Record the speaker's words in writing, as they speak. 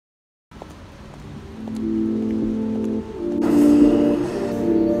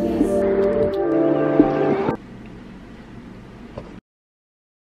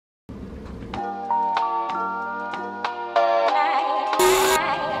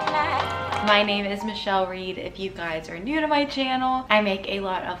my name is Michelle Reed. If you guys are new to my channel, I make a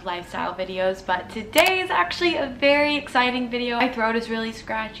lot of lifestyle videos, but today is actually a very exciting video. My throat is really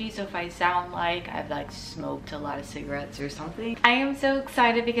scratchy, so if I sound like I've like smoked a lot of cigarettes or something, I am so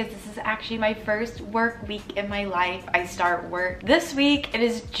excited because this is actually my first work week in my life. I start work this week. It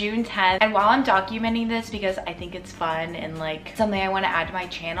is June 10th, and while I'm documenting this because I think it's fun and like something I want to add to my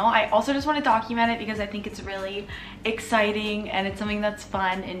channel, I also just want to document it because I think it's really exciting and it's something that's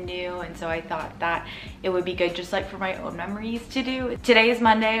fun and new, and so I thought that it would be good just like for my own memories to do. Today is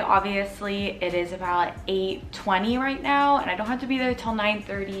Monday. Obviously it is about 8:20 right now, and I don't have to be there till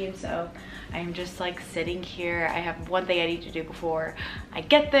 9:30, and so I'm just like sitting here. I have one thing I need to do before I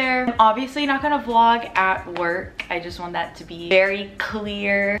get there. I'm obviously not gonna vlog at work. I just want that to be very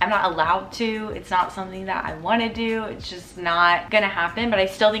clear. I'm not allowed to. It's not something that I want to do. It's just not gonna happen, but I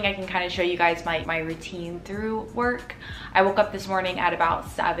still think I can kind of show you guys my routine through work. I woke up this morning at about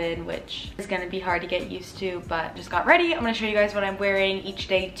 7, which is gonna be hard to get used to, but just got ready. I'm gonna show you guys what I'm wearing each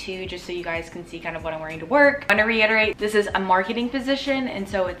day too, just so you guys can see kind of what I'm wearing to work. I'm gonna reiterate, this is a marketing position, and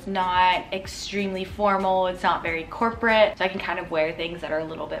so it's not extremely formal. It's not very corporate, so I can kind of wear things that are a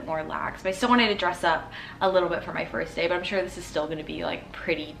little bit more lax, but I still wanted to dress up a little bit for my first day, but I'm sure this is still gonna be like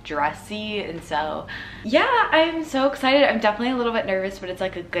pretty dressy, and so yeah, I'm so excited. I'm definitely a little bit nervous, but it's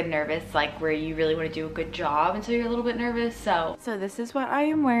like a good nervous, like where you really want to do a good job, and so you're a little bit nervous. So this is what I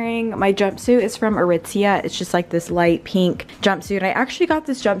am wearing. My jumpsuit is from Aritzia. It's just like this light pink jumpsuit. I actually got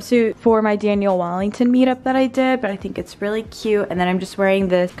this jumpsuit for my Daniel Wellington meetup that I did, but I think it's really cute. And then I'm just wearing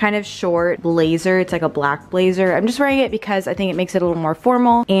this kind of short blazer. It's like a black blazer. I'm just wearing it because I think it makes it a little more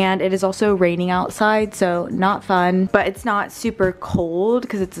formal, and it is also raining outside, so not fun, but it's not super cold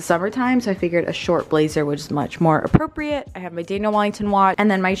because it's the summertime, so I figured a short blazer was much more appropriate. I have my Daniel Wellington watch, and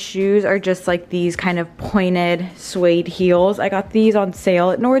then my shoes are just like these kind of pointed suede heels. I got these on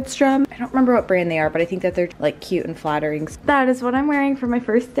sale at Nordstrom. I don't remember what brand they are, but I think that they're like cute and flattering. So that is what I'm wearing for my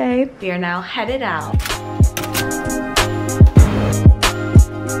first day. We are now headed out.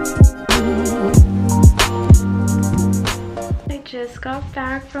 Just got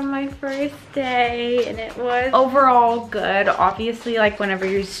back from my first day, and it was overall good. Obviously, like whenever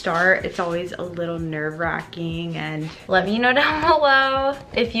you start, it's always a little nerve-wracking, and let me know down below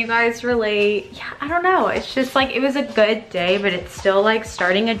if you guys relate. Yeah, I don't know, it's just like it was a good day, but it's still like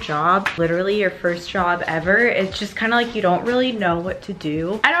starting a job, literally your first job ever. It's just kind of like you don't really know what to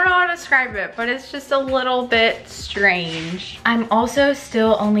do. I don't know how to describe it, but it's just a little bit strange. I'm also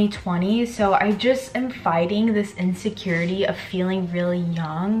still only 20, so I just am fighting this insecurity of feeling really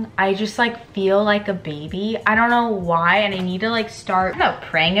young. I just like feel like a baby. I don't know why, and I need to like start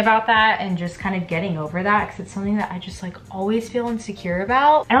praying about that and just kind of getting over that, because it's something that I just like always feel insecure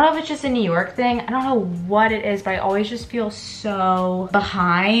about. I don't know if it's just a New York thing. I don't know what it is, but I always just feel so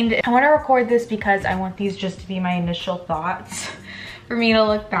behind. I want to record this because I want these just to be my initial thoughts for me to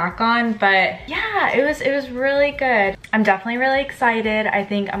look back on. But yeah, it was really good. I'm definitely really excited. I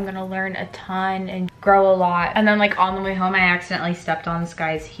think I'm gonna learn a ton and grow a lot. And then like on the way home, I accidentally stepped on this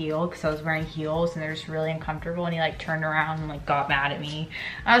guy's heel because I was wearing heels and they're just really uncomfortable, and he like turned around and like got mad at me.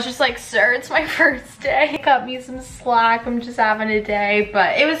 I was just like, sir, it's my first day. Cut me some slack. I'm just having a day,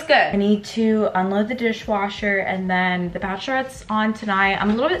 but it was good. I need to unload the dishwasher, and then the Bachelorette's on tonight. I'm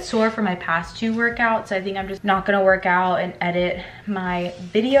a little bit sore from my past 2 workouts, so I think I'm just not gonna work out and edit my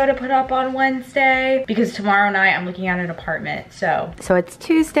video to put up on Wednesday, because tomorrow night I'm looking at an apartment. So it's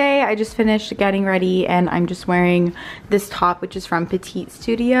Tuesday. I just finished getting ready, and I'm just wearing this top, which is from Petite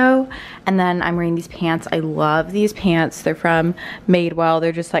Studio, and then I'm wearing these pants. I love these pants. They're from Madewell.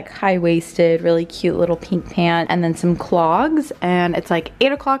 They're just like high-waisted, really cute little pink pant, and then some clogs. And it's like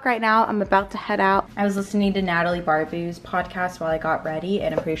 8 o'clock right now. I'm about to head out. I was listening to Natalie Barbu's podcast while I got ready,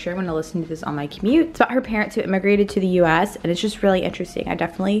 and I'm pretty sure I'm gonna listen to this on my commute. It's about her parents who immigrated to the US, and it's just really interesting. I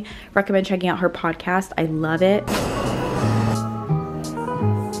definitely recommend checking out her podcast. I love it.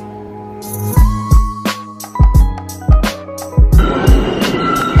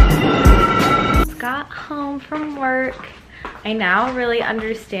 Just got home from work. I now really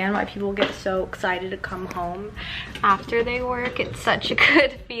understand why people get so excited to come home after they work. It's such a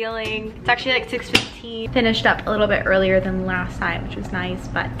good feeling. It's actually like 6:15. Finished up a little bit earlier than last night, which was nice,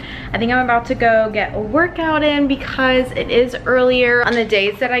 but I think I'm about to go get a workout in because it is earlier. On the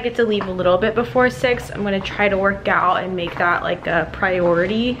days that I get to leave a little bit before 6, I'm gonna try to work out and make that like a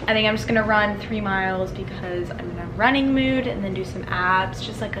priority. I think I'm just gonna run 3 miles because I'm in a running mood, and then do some abs,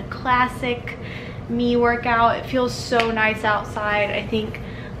 just like a classic me workout. It feels so nice outside. I think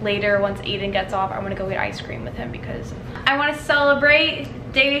later, once Aiden gets off, I'm gonna go get ice cream with him because I want to celebrate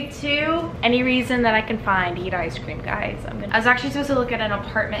Day 2, any reason that I can find to eat ice cream, guys. I was actually supposed to look at an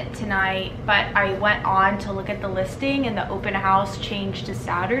apartment tonight, but I went on to look at the listing and the open house changed to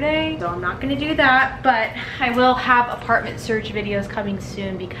Saturday. So I'm not gonna do that, but I will have apartment search videos coming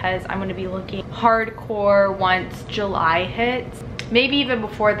soon because I'm gonna be looking hardcore once July hits. Maybe even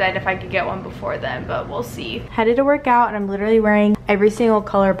before then if I could get one before then, but we'll see. Headed to work out and I'm literally wearing every single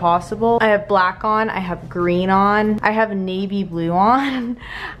color possible. I have black on, I have green on, I have navy blue on.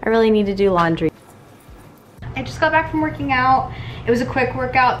 I really need to do laundry. I just got back from working out. It was a quick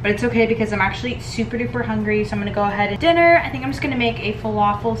workout, but it's okay because I'm actually super duper hungry. So I'm gonna go ahead and dinner. I think I'm just gonna make a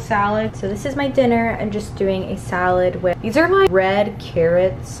falafel salad. So this is my dinner. I'm just doing a salad with, these are like red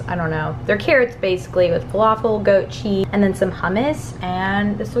carrots. I don't know. They're carrots basically with falafel, goat cheese, and then some hummus.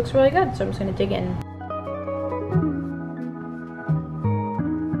 And this looks really good. So I'm just gonna dig in.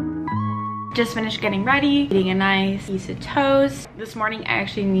 Just finished getting ready, eating a nice piece of toast. This morning I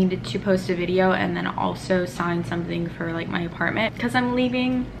actually needed to post a video and then also sign something for like my apartment because I'm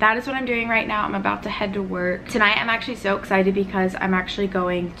leaving. That is what I'm doing right now. I'm about to head to work. Tonight I'm actually so excited because I'm actually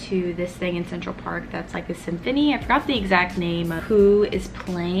going to this thing in Central Park that's like a symphony. I forgot the exact name of who is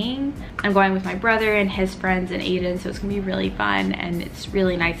playing. I'm going with my brother and his friends and Aiden, so it's gonna be really fun and it's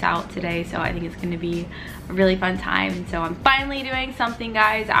really nice out today, so I think it's gonna be a really fun time. And so I'm finally doing something,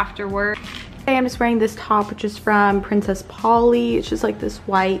 guys, after work. Today I'm just wearing this top, which is from Princess Polly. It's just like this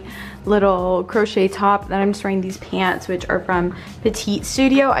white little crochet top. Then I'm just wearing these pants, which are from Petite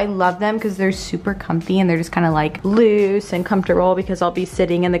Studio. I love them because they're super comfy and they're just kind of like loose and comfortable because I'll be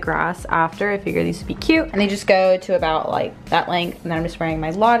sitting in the grass after. I figure these would be cute. And they just go to about like that length. And then I'm just wearing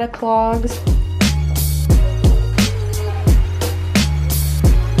my Lotta clogs.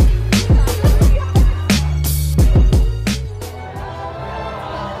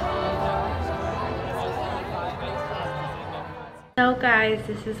 So guys,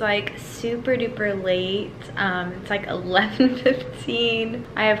 this is like super duper late. It's like 11:15.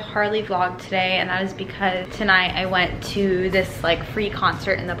 I have hardly vlogged today, and that is because tonight I went to this like free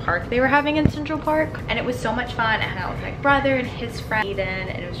concert in the park they were having in Central Park, and it was so much fun. I hung out with my brother and his friend Aiden,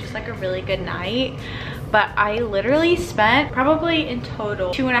 and it was just like a really good night. But I literally spent probably in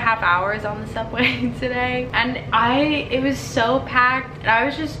total 2.5 hours on the subway today, and it was so packed and I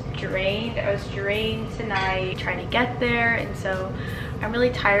was just drained. I was drained tonight trying to get there, and so I'm really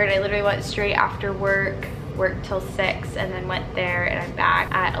tired. I literally went straight after worked till 6 and then went there, and I'm back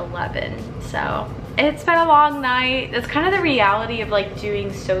at 11. So it's been a long night. That's kind of the reality of like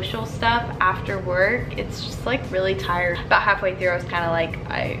doing social stuff after work. It's just like really tired. About halfway through I was kind of like,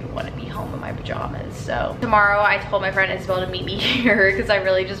 I want to be home in my pajamas. So tomorrow I told my friend Isabel to meet me here because I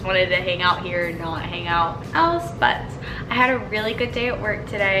really just wanted to hang out here and not hang out else. But I had a really good day at work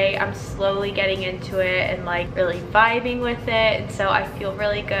today. I'm slowly getting into it and like really vibing with it, and so I feel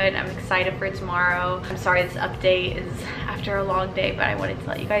really good. I'm excited for tomorrow. I'm sorry this update is after a long day, but I wanted to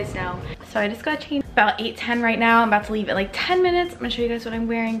let you guys know. So I just got changed about 8:10 right now. I'm about to leave in like 10 minutes. I'm gonna show you guys what I'm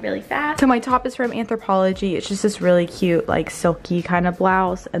wearing really fast. So my top is from Anthropologie. It's just this really cute like silky kind of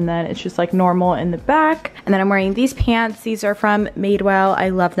blouse, and then it's just like normal in the back. And then I'm wearing these pants. These are from Madewell. I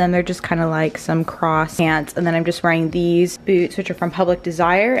love them. They're just kind of like some cross pants. And then I'm just wearing these boots, which are from Public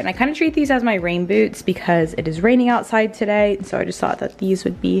Desire, and I kind of treat these as my rain boots because it is raining outside today, so I just thought that these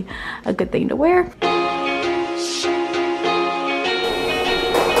would be a good thing to wear.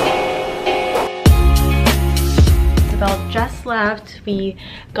 Just left. We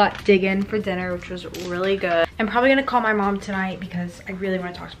got digging for dinner, which was really good. I'm probably gonna call my mom tonight because I really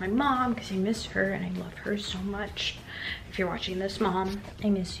want to talk to my mom because I miss her and I love her so much. If you're watching this, Mom, I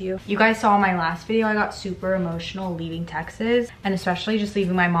miss you. You guys saw my last video. I got super emotional leaving Texas, and especially just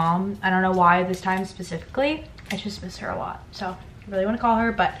leaving my mom. I don't know why this time specifically. I just miss her a lot. So I really want to call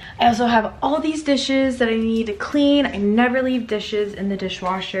her, but I also have all these dishes that I need to clean. I never leave dishes in the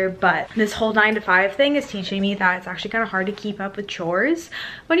dishwasher, but this whole 9 to 5 thing is teaching me that it's actually kind of hard to keep up with chores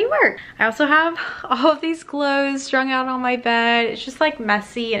when you work. I also have all of these clothes strung out on my bed. It's just like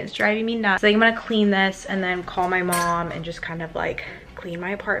messy and it's driving me nuts. So I'm gonna clean this and then call my mom and just kind of like clean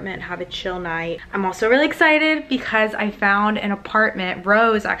my apartment, have a chill night. I'm also really excited because I found an apartment.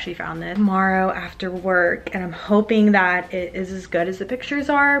 Rose actually found this tomorrow after work, and I'm hoping that it is as good as the pictures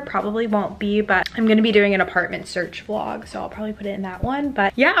are. Probably won't be, but I'm gonna be doing an apartment search vlog, so I'll probably put it in that one.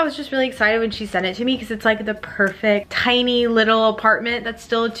 But yeah, I was just really excited when she sent it to me because it's like the perfect tiny little apartment that's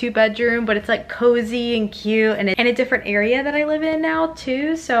still a 2-bedroom, but it's like cozy and cute and in a different area that I live in now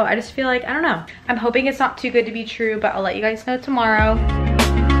too. So I just feel like, I don't know. I'm hoping it's not too good to be true, but I'll let you guys know tomorrow.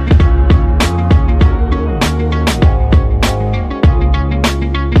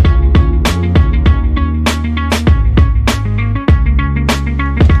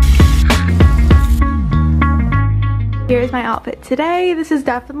 outfit today. This is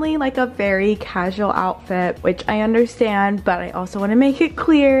definitely like a very casual outfit, which I understand, but I also want to make it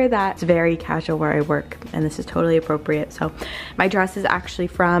clear that it's very casual where I work and this is totally appropriate. So my dress is actually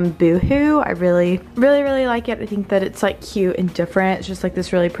from Boohoo. I really like it. I think that it's like cute and different. It's just like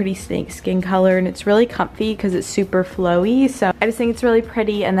this really pretty snake skin color and it's really comfy because it's super flowy. So I just think it's really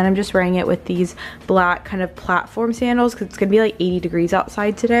pretty, and then I'm just wearing it with these black kind of platform sandals because it's gonna be like 80 degrees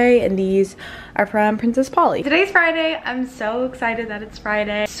outside today, and these are from Princess Polly. Today's Friday. I'm so excited that it's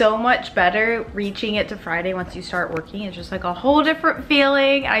Friday. So much better reaching it to Friday once you start working. It's just like a whole different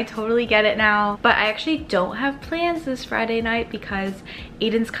feeling. I totally get it now. But I actually don't have plans this Friday night because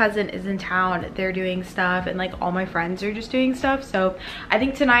Aiden's cousin is in town. They're doing stuff and like all my friends are just doing stuff. So I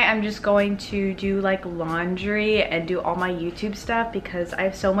think tonight I'm just going to do like laundry and do all my YouTube stuff because I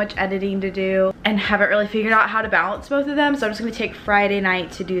have so much editing to do and haven't really figured out how to balance both of them. So I'm just gonna take Friday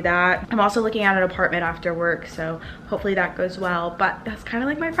night to do that. I'm also looking at an apartment after work, so hopefully that goes well. But that's kind of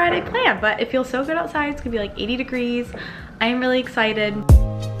like my Friday plan. But it feels so good outside. It's gonna be like 80 degrees. I am really excited. I'm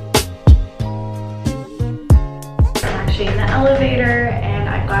actually in the elevator and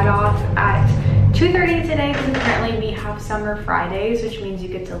I got off at 2:30 today because apparently we have summer Fridays, which means you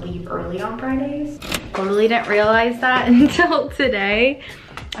get to leave early on Fridays. Totally didn't realize that until today.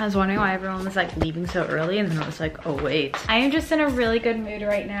 I was wondering why everyone was like leaving so early, and then I was like, oh wait. I am just in a really good mood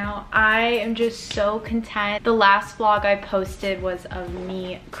right now. I am just so content. The last vlog I posted was of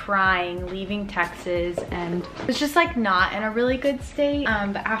me crying, leaving Texas, and it's just like not in a really good state.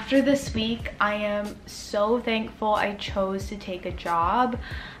 But after this week, I am so thankful I chose to take a job.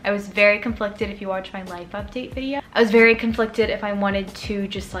 I was very conflicted if you watch my life update video. I was very conflicted if I wanted to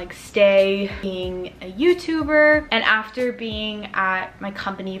just like stay being a YouTuber. And after being at my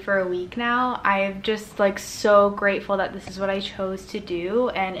company for a week now, I'm just like so grateful that this is what I chose to do,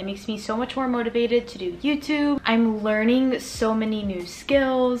 and it makes me so much more motivated to do YouTube. I'm learning so many new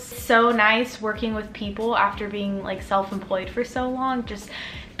skills. So nice working with people after being like self-employed for so long. Just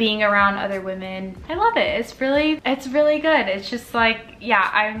being around other women, I love it. It's really good. It's just like, yeah,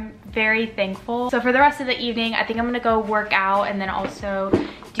 I'm very thankful. So for the rest of the evening, I think I'm gonna go work out and then also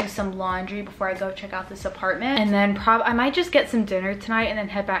do some laundry before I go check out this apartment. And then I might just get some dinner tonight and then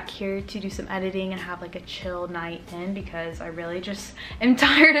head back here to do some editing and have like a chill night in, because I really just am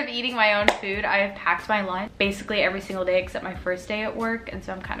tired of eating my own food. I have packed my lunch basically every single day except my first day at work, and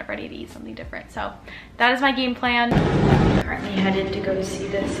so I'm kind of ready to eat something different. So that is my game plan. I'm currently headed to go see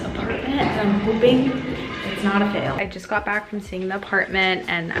this apartment and I'm hoping it's not a fail. I just got back from seeing the apartment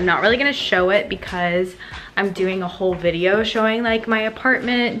and I'm not really gonna show it because I'm doing a whole video showing like my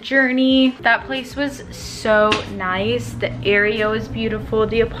apartment journey. That place was so nice. The area was beautiful.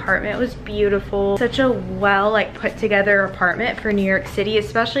 The apartment was beautiful. Such a well like put together apartment for New York City,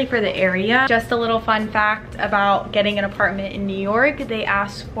 especially for the area. Just a little fun fact about getting an apartment in New York. They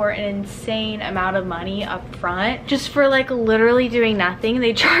ask for an insane amount of money up front just for like literally doing nothing.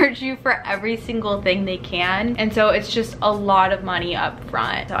 They charge you for every single thing they can. And so it's just a lot of money up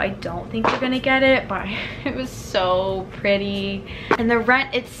front. So I don't think you're gonna get it, but it was so pretty. And the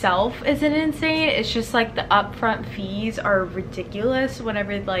rent itself isn't insane. It's just like the upfront fees are ridiculous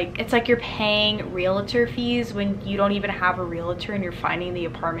whenever like, it's like you're paying realtor fees when you don't even have a realtor and you're finding the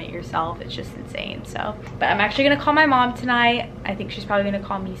apartment yourself. It's just insane. So, but I'm actually gonna call my mom tonight. I think she's probably gonna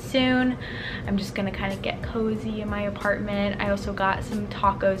call me soon. I'm just gonna kind of get cozy in my apartment. I also got some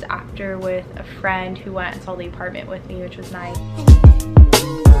tacos after with a friend who went and saw the apartment with me, which was nice.